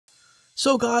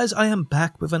So guys, I am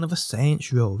back with another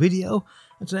Saints Row video,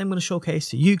 and today I'm going to showcase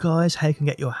to you guys how you can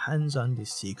get your hands on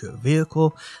this secret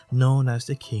vehicle known as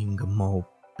the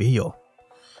Kingmobile.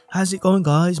 How's it going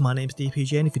guys? My name's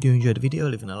DPJ, and if you do enjoy the video,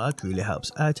 leaving a like really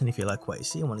helps out, and if you like what you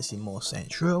see and want to see more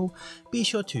Saints Row, be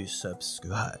sure to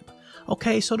subscribe.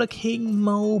 Okay, so the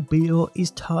Kingmobile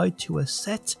is tied to a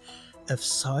set of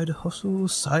side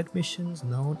hustles, side missions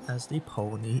known as the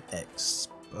Pony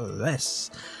Express.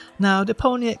 Now the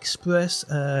Pony Express,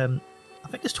 I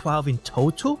think there's 12 in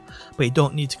total, but you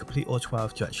don't need to complete all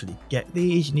 12 to actually get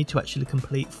these. You need to actually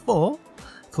complete 4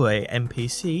 for a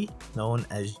NPC known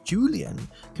as Julian.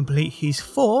 Complete his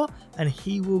 4 and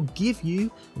he will give you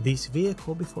this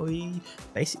vehicle before he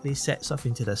basically sets off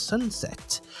into the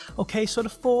sunset. Okay, so the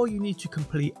 4 you need to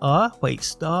complete are, where it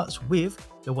starts with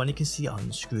the one you can see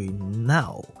on screen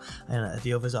now, and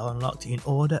the others are unlocked in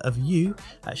order of you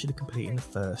actually completing the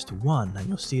first one, and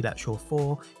you'll see the actual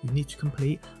 4 you need to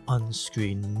complete on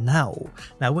screen now.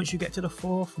 Now once you get to the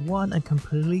 4th one and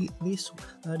complete this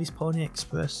Pony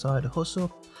Express side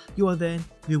hustle, you are then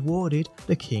rewarded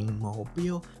the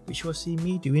Kingmobile, which you'll see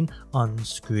me doing on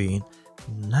screen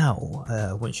now.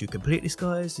 Once you complete this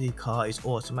guys, the car is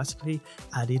automatically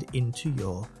added into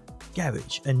your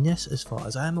garage, and yes, as far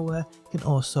as I am aware, you can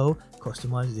also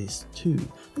customize this too.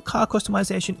 The car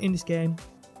customization in this game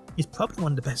is probably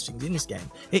one of the best things in this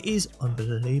game. It is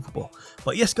unbelievable.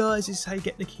 But yes guys, this is how you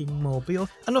get the Kingmobile.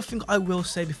 Another thing I will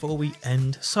say before we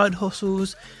end, side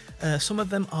hustles, some of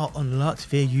them are unlocked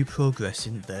via you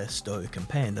progressing the story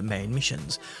campaign, the main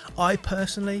missions. I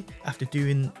personally, after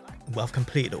doing, well, I've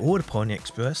completed all the Pony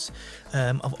Express,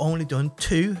 I've only done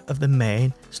 2 of the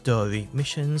main story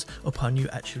missions upon you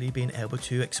actually being able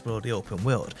to explore the open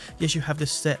world. Yes, you have the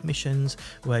set missions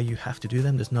where you have to do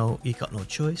them, you got no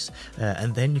choice,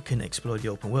 and then you can explore the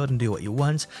open world and do what you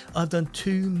want. I've done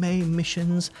 2 main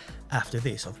missions after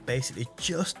this. I've basically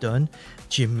just done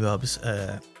Jim Rob's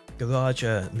garage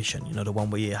mission, you know, the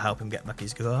one where you help him get back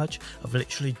his garage. I've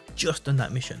literally just done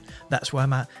that mission. That's where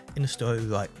I'm at in the story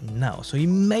right now. So you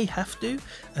may have to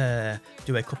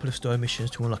do a couple of story missions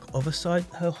to unlock other side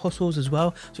hustles as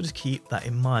well, so just keep that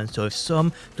in mind. So if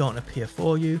some don't appear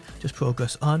for you, just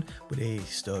progress on with the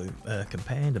story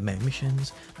campaign, the main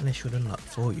missions, and they should unlock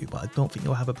for you. But I don't think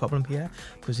you'll have a problem here,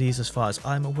 because these, as far as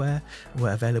I'm aware,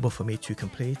 were available for me to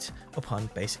complete upon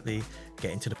basically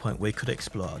getting to the point where you could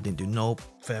explore. I didn't do no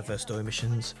further story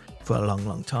missions for a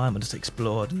long time. I just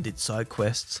explored and did side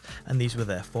quests, and these were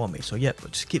there for me. So yeah,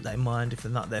 but just keep that in mind. If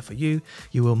they're not there for you,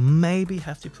 you will maybe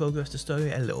have to progress the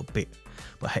story a little bit.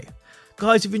 But hey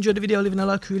guys, if you enjoyed the video, leaving a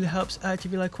like really helps out.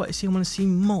 If you like what you see and want to see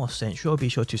more Saints Row, be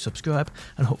sure to subscribe,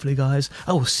 and hopefully guys,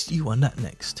 I will see you on that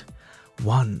next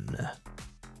one.